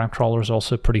 Scrap Trawler is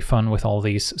also pretty fun with all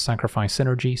these sacrifice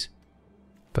synergies.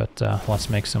 But let's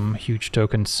make some huge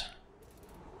tokens.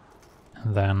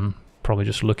 And then probably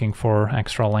just looking for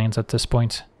extra lands at this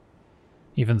point.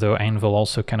 Even though Anvil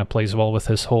also kind of plays well with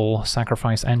his whole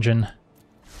sacrifice engine.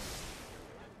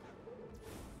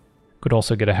 Could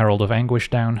also get a Herald of Anguish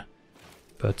down,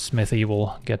 but Smithy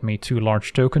will get me 2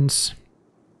 large tokens.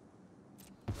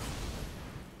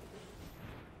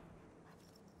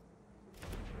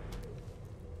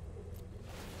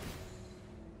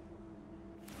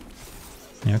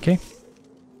 Okay.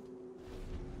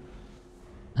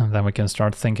 And then we can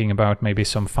start thinking about maybe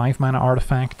some 5-mana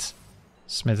artifacts.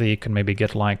 Smithy can maybe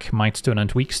get like Mightstone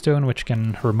and Weakstone, which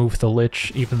can remove the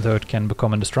Lich even though it can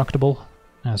become indestructible,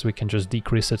 as we can just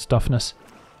decrease its toughness.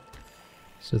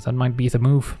 So that might be the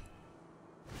move.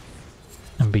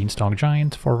 And Beanstalk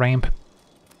Giant for ramp.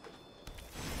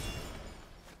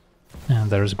 And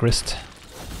there's Grist.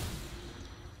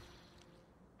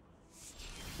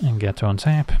 And get to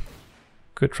untap.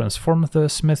 Could transform the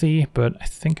Smithy, but I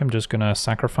think I'm just gonna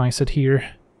sacrifice it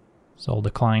here. So I'll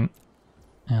decline.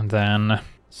 And then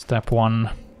step 1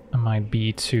 might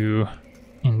be to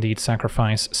indeed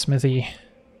sacrifice Smithy.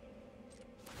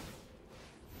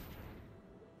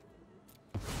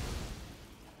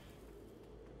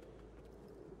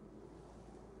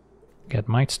 Get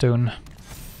Mightstone.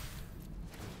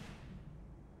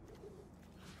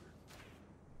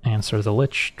 Answer the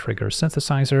Lich, trigger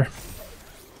Synthesizer.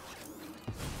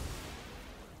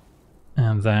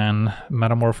 And then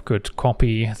Metamorph could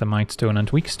copy the Mightstone and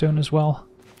Weakstone as well.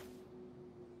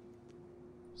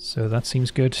 So that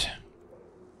seems good.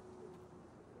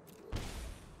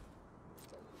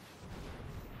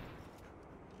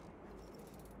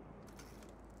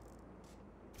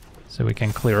 So we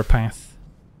can clear a path.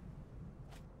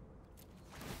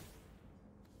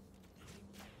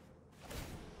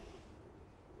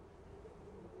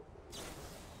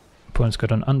 Opponent's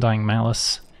got an Undying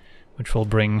Malice, which will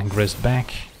bring Grist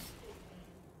back.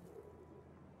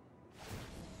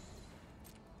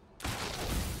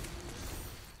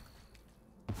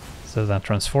 So that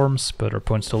transforms, but our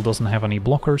opponent still doesn't have any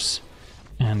blockers.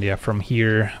 And yeah, from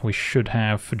here we should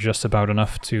have just about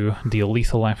enough to deal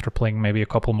lethal after playing maybe a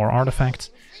couple more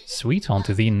artifacts. Sweet, on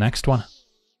to the next one.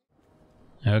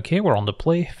 Okay, we're on the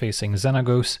play, facing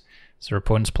Xenagos. So our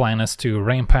opponent's plan is to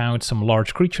ramp out some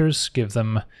large creatures, give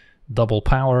them double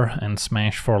power and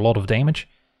smash for a lot of damage.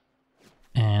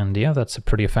 And yeah, that's a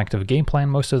pretty effective game plan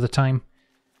most of the time.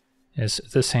 Is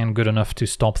this hand good enough to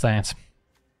stop that?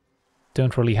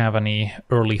 Don't really have any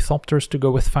early Thopters to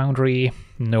go with Foundry,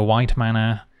 no white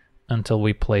mana until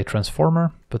we play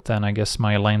Transformer, but then I guess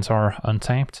my lands are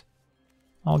untapped.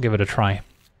 I'll give it a try.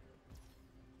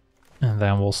 And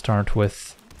then we'll start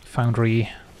with Foundry,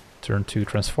 turn 2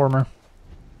 Transformer.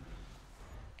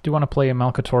 Do want to play a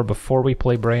Malcator before we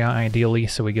play Breya, ideally,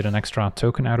 so we get an extra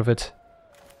token out of it.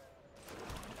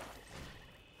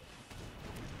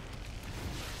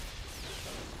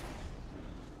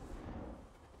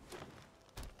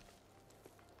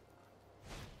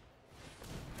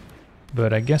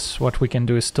 But I guess what we can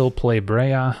do is still play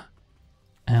Breya,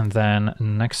 and then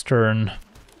next turn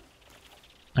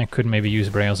I could maybe use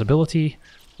Breya's ability,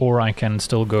 or I can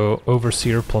still go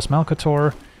Overseer plus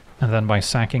Malcator, and then by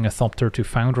sacking a Thopter to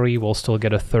Foundry we'll still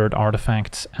get a third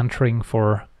artifact entering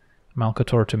for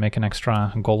Malcator to make an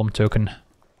extra Golem token.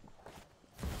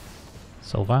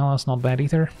 Selvalla's not bad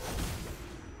either.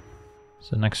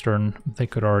 So next turn they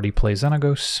could already play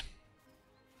Xenagos.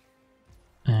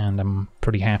 And I'm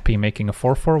pretty happy making a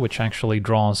 4-4, which actually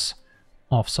draws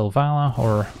off Selvala,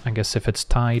 or I guess if it's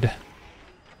tied,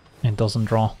 it doesn't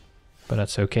draw, but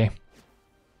that's okay.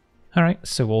 Alright,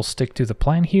 so we'll stick to the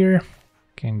plan here.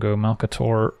 Can go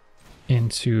Malcator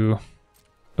into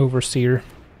Overseer.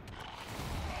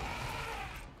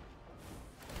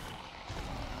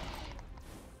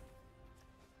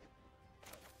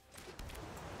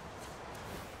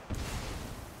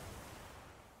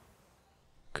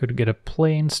 Could get a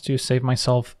Plains to save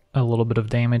myself a little bit of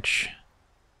damage.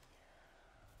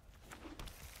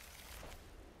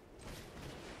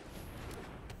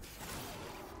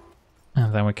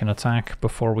 And then we can attack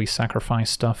before we sacrifice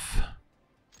stuff.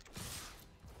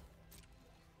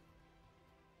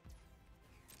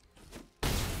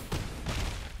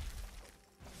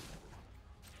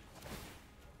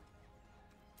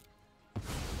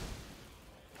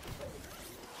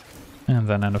 And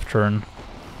then end of turn,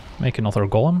 make another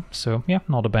Golem. So yeah,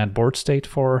 not a bad board state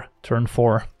for turn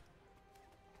 4.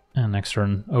 And next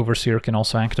turn, Overseer can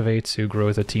also activate to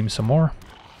grow the team some more.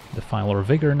 Defiler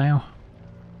Vigor now.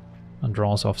 And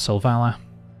draws off Selvala.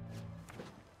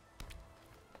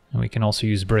 And we can also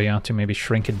use Breya to maybe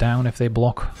shrink it down if they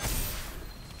block.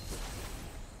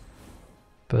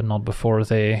 But not before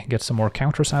they get some more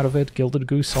counters out of it. Gilded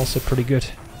Goose also pretty good.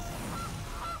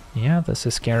 Yeah, this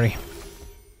is scary.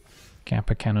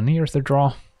 Kappa Cannoneers the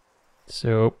draw.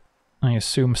 So I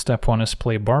assume step 1 is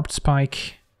play Barbed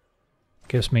Spike.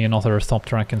 Gives me another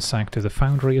Thopter I can sack to the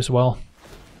Foundry as well.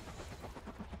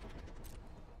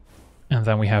 And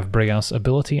then we have Breya's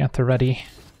ability at the ready.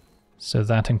 So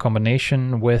that in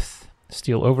combination with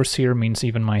Steel Overseer means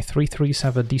even my 3/3s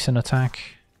have a decent attack.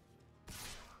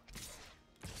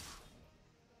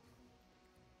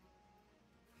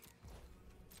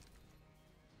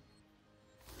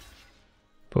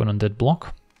 Opponent did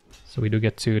block, so we do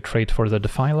get to trade for the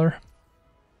Defiler.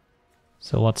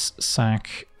 So let's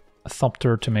sack a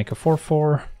Thopter to make a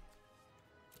 4/4.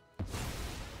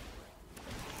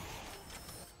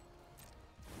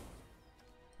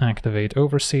 Activate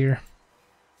Overseer.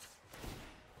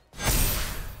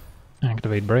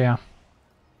 Activate Breya.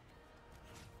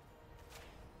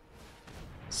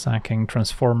 Sacking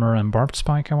Transformer and Barbed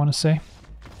Spike, I want to say.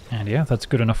 And yeah, that's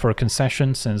good enough for a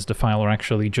concession, since Defiler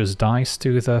actually just dies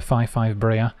to the 5/5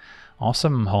 Breya.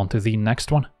 Awesome, on to the next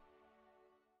one.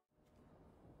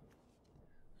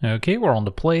 Okay, we're on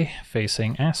the play,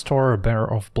 facing Astor,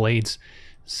 Bearer of Blades.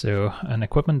 So, an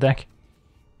equipment deck.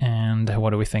 And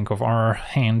what do we think of our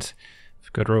hand?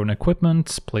 We've got our own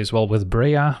equipment, plays well with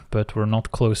Breya, but we're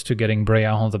not close to getting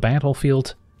Breya on the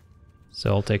battlefield.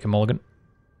 So I'll take a mulligan.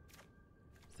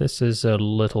 This is a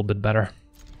little bit better.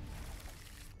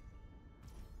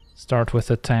 Start with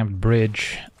a tapped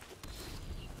bridge.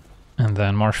 And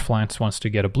then Marsh Flats wants to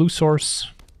get a blue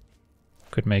source.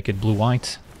 Could make it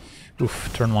blue-white.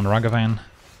 Oof, turn 1 Ragavan.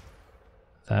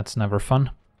 That's never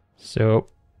fun. So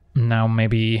now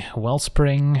maybe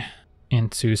Wellspring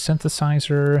into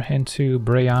Synthesizer, into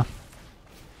Breya.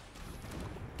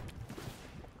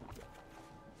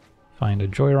 Find a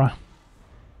Joyra.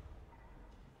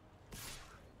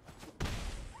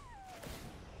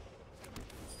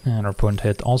 And our opponent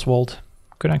hit Oswald.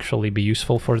 Could actually be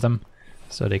useful for them,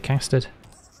 so they cast it.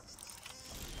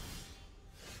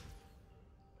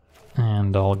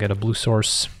 And I'll get a blue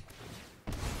source.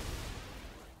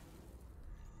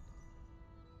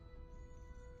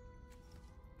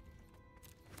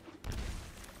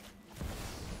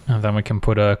 And then we can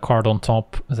put a card on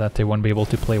top that they won't be able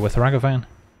to play with Ragavan.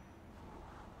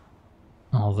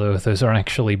 Although those are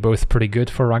actually both pretty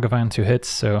good for Ragavan to hit,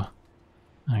 so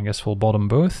I guess we'll bottom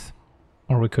both.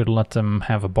 Or we could let them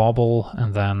have a Bauble,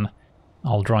 and then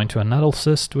I'll draw into a Nettle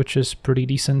Cyst, which is pretty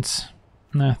decent.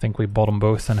 I think we bottom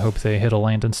both and hope they hit a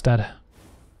land instead.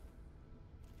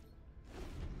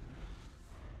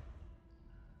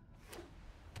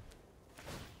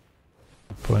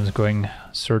 Opponent's going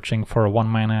searching for a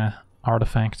 1-mana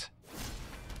artifact.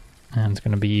 And it's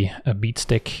going to be a beat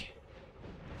stick.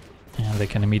 And they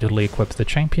can immediately equip the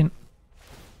champion.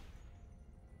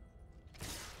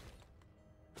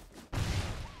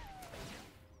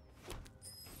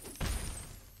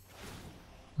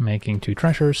 Making 2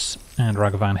 treasures, and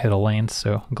Ragavan hit a land,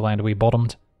 so glad we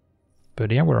bottomed.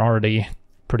 But yeah, we're already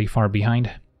pretty far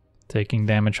behind. Taking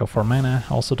damage off our mana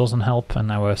also doesn't help, and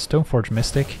now a Stoneforge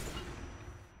Mystic.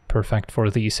 Perfect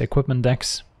for these equipment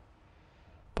decks.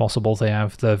 Possible they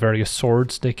have the various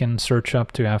swords they can search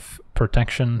up to have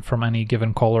protection from any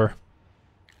given color.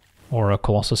 Or a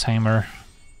Colossus Hammer,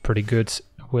 pretty good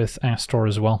with Astor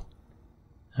as well.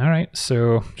 Alright,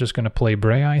 so just gonna play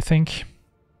Breya, I think.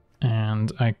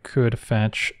 And I could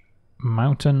fetch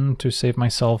Mountain to save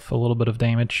myself a little bit of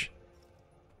damage.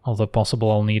 Although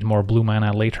possible I'll need more blue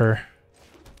mana later.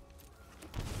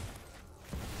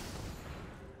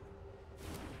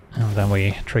 And then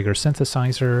we trigger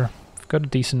Synthesizer. I've got a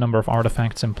decent number of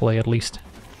artifacts in play at least.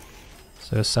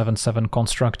 So 7/7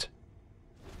 construct.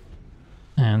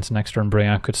 And next turn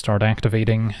Breya could start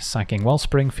activating. Sacking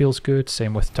Wellspring feels good,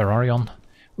 same with Terrarion.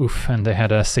 Oof, and they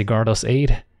had a Sigarda's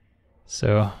Aid.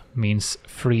 So, means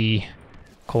free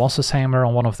Colossus Hammer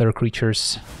on one of their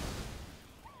creatures.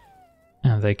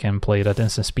 And they can play it at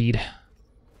instant speed.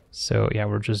 So yeah,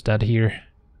 we're just dead here.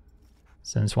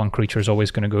 Since one creature is always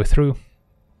going to go through.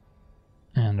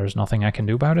 And there's nothing I can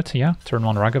do about it. Yeah, turn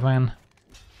 1 Ragavan.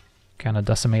 Kinda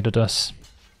decimated us.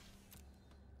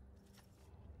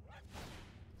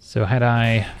 So had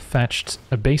I fetched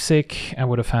a basic, I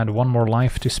would have had 1 more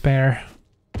life to spare.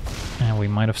 And we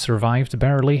might have survived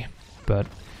barely. But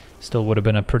still would have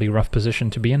been a pretty rough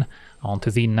position to be in. On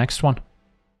to the next one.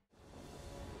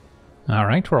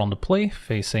 Alright, we're on the play,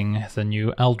 facing the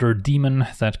new Elder Demon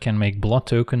that can make blood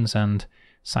tokens and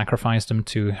sacrifice them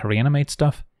to reanimate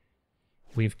stuff.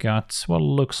 We've got what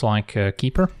looks like a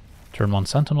Keeper. Turn 1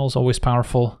 Sentinel is always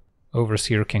powerful.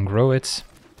 Overseer can grow it.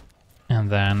 And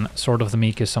then Sword of the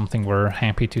Meek is something we're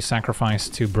happy to sacrifice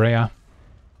to Breya,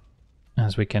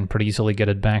 as we can pretty easily get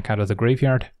it back out of the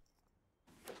graveyard.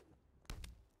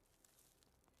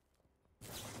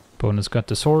 Opponent's got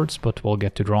the swords, but we'll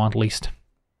get to draw at least.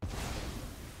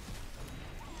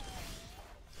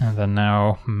 And then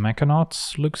now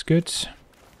Mechanauts looks good.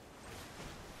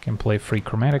 Can play free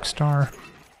Chromatic Star.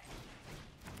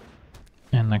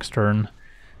 And next turn,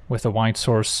 with a white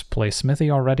source, play Smithy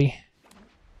already.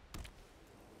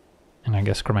 And I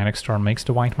guess Chromatic Star makes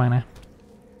the white mana.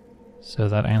 So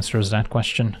that answers that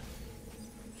question.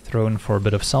 Throw in for a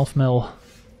bit of self-mill,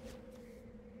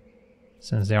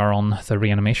 since they are on the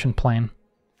reanimation plan.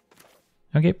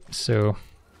 Okay, so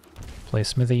play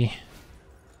Smithy.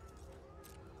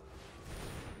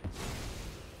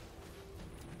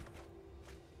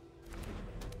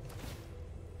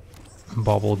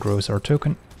 Bauble grows our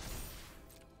token.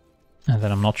 And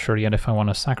then I'm not sure yet if I want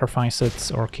to sacrifice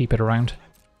it or keep it around.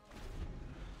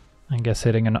 I guess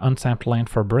hitting an untapped land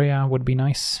for Breya would be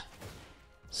nice.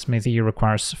 Smithy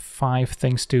requires 5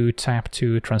 things to tap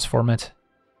to transform it.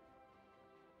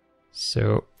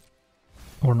 So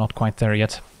we're not quite there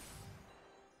yet.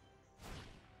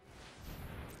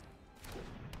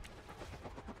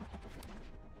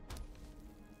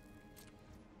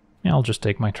 Yeah, I'll just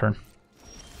take my turn.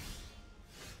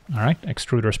 Alright,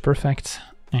 Extruder's perfect.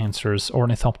 Answers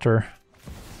Ornithopter.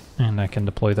 And I can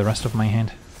deploy the rest of my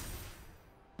hand.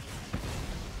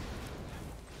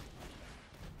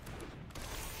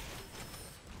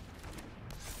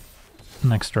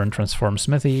 Next turn transform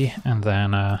Smithy, and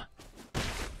then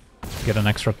get an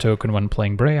extra token when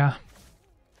playing Breya.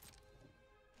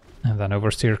 And then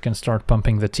Overseer can start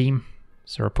pumping the team,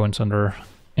 so our opponent's under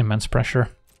immense pressure.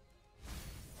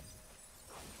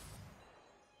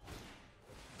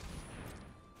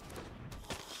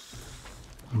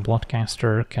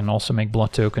 Bloodcaster can also make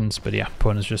blood tokens, but yeah,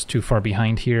 opponent's just too far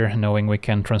behind here, knowing we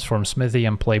can transform Smithy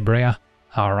and play Breya.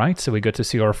 Alright, so we got to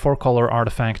see our 4-color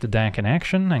artifact deck in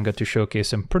action and got to showcase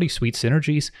some pretty sweet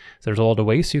synergies. There's a lot of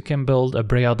ways you can build a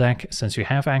Breya deck since you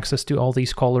have access to all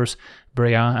these colors.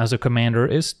 Breya as a commander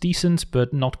is decent,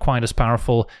 but not quite as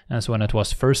powerful as when it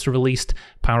was first released.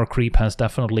 Power creep has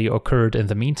definitely occurred in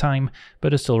the meantime,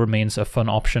 but it still remains a fun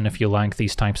option if you like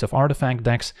these types of artifact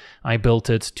decks. I built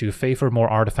it to favor more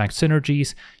artifact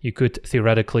synergies. You could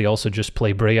theoretically also just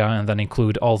play Breya and then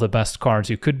include all the best cards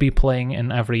you could be playing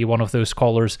in every one of those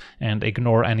colors and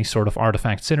ignore any sort of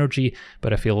artifact synergy,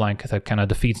 but I feel like that kind of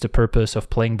defeats the purpose of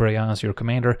playing Breya as your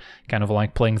commander, kind of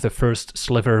like playing the first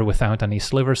sliver without any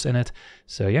slivers in it.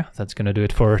 So yeah, that's gonna do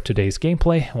it for today's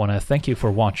gameplay. I want to thank you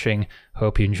for watching,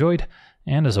 hope you enjoyed,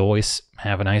 and as always,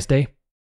 have a nice day.